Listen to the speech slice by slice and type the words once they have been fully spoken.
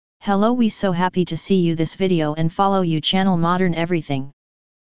Hello, we so happy to see you this video and follow you channel Modern Everything.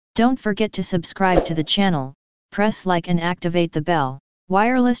 Don't forget to subscribe to the channel, press like and activate the bell.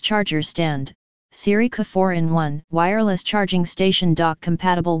 Wireless charger stand, CEREECOO 4-in-1 wireless charging station dock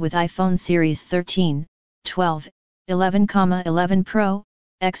compatible with iPhone series 13, 12, 11, 11 Pro,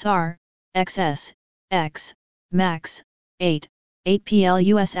 XR, XS, X, Max, 8, 8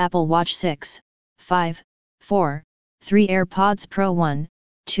 plus Apple Watch 6, 5, 4, 3 AirPods Pro 1,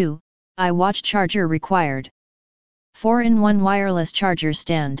 2, iWatch charger required. 4-in-1 wireless charger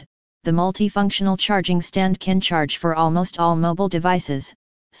stand. The multifunctional charging stand can charge for almost all mobile devices,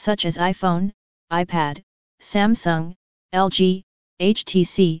 such as iPhone, iPad, Samsung, LG,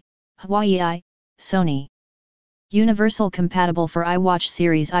 HTC, Huawei, Sony. Universal compatible for iWatch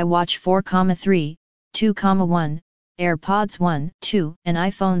series iWatch 4,3, 2,1, AirPods 1, 2, and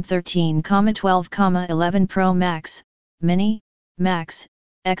iPhone 13, 12, 11 Pro Max, Mini, Max,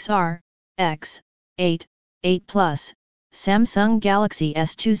 XR, X, 8, 8 Plus, Samsung Galaxy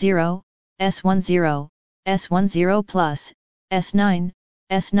S20, S10, S10 Plus, S9,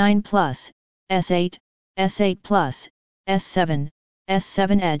 S9 Plus, S8, S8 Plus, S7,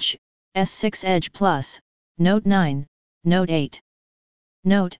 S7 Edge, S6 Edge Plus, Note 9, Note 8.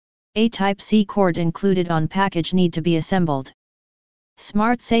 Note: a Type-C cord included on package need to be assembled.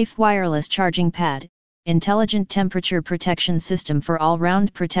 Smart Safe wireless charging pad, intelligent temperature protection system for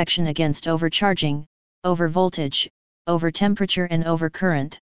all-round protection against overcharging, overvoltage, overtemperature and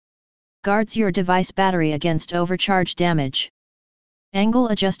overcurrent. Guards your device battery against overcharge damage. Angle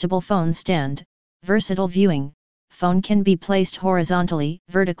adjustable phone stand, versatile viewing, phone can be placed horizontally,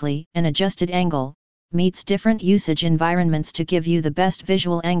 vertically, and adjusted angle, meets different usage environments to give you the best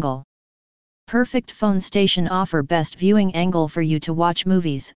visual angle. Perfect phone station offer best viewing angle for you to watch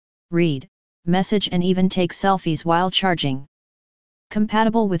movies, read, message and even take selfies while charging.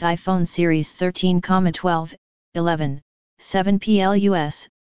 Compatible with iPhone series 13, 12, 11, 7 plus,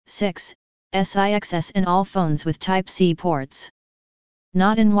 6, SIXS and all phones with Type-C ports.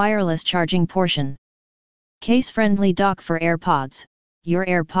 Not in wireless charging portion. Case-friendly dock for AirPods. Your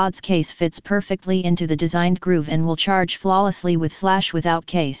AirPods case fits perfectly into the designed groove and will charge flawlessly without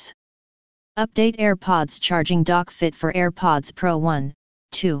case. Update AirPods charging dock fit for AirPods Pro 1,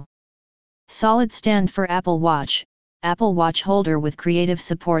 2. Solid stand for Apple Watch. Apple Watch holder with creative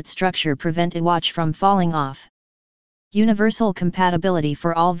support structure prevent watch from falling off. Universal compatibility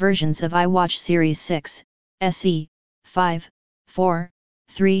for all versions of iWatch Series 6, SE, 5, 4,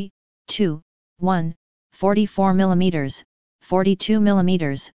 3, 2, 1, 44mm,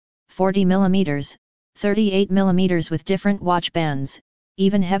 42mm, 40mm, 38mm with different watch bands,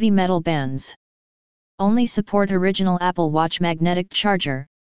 even heavy metal bands. Only support original Apple Watch magnetic charger,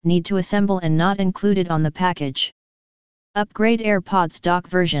 need to assemble and not included on the package. Upgrade AirPods dock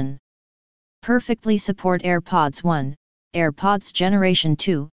version. Perfectly support AirPods 1, AirPods Generation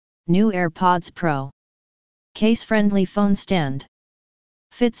 2, new AirPods Pro. Case-friendly phone stand.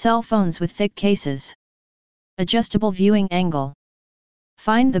 Fit cell phones with thick cases. Adjustable viewing angle.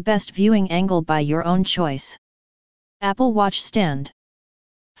 Find the best viewing angle by your own choice. Apple Watch stand.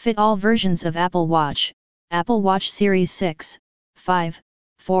 Fit all versions of Apple Watch, Apple Watch Series 6, 5,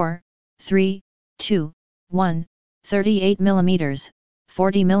 4, 3, 2, 1, 38mm,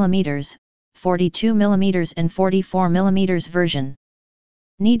 40mm, 42mm and 44mm version.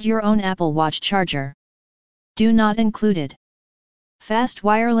 Need your own Apple Watch charger. Do not included. Fast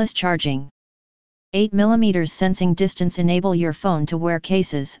wireless charging. 8mm sensing distance enable your phone to wear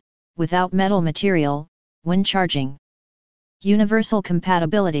cases, without metal material, when charging. Universal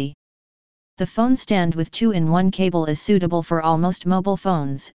compatibility. The phone stand with 2-in-1 cable is suitable for almost mobile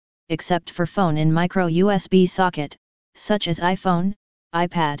phones, except for phone in micro USB socket, such as iPhone,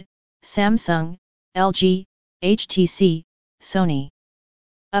 iPad, Samsung, LG, HTC, Sony.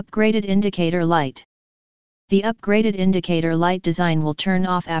 Upgraded indicator light. The upgraded indicator light design will turn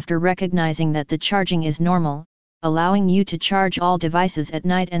off after recognizing that the charging is normal, allowing you to charge all devices at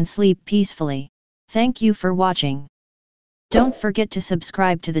night and sleep peacefully. Thank you for watching. Don't forget to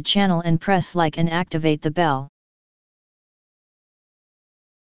subscribe to the channel and press like and activate the bell.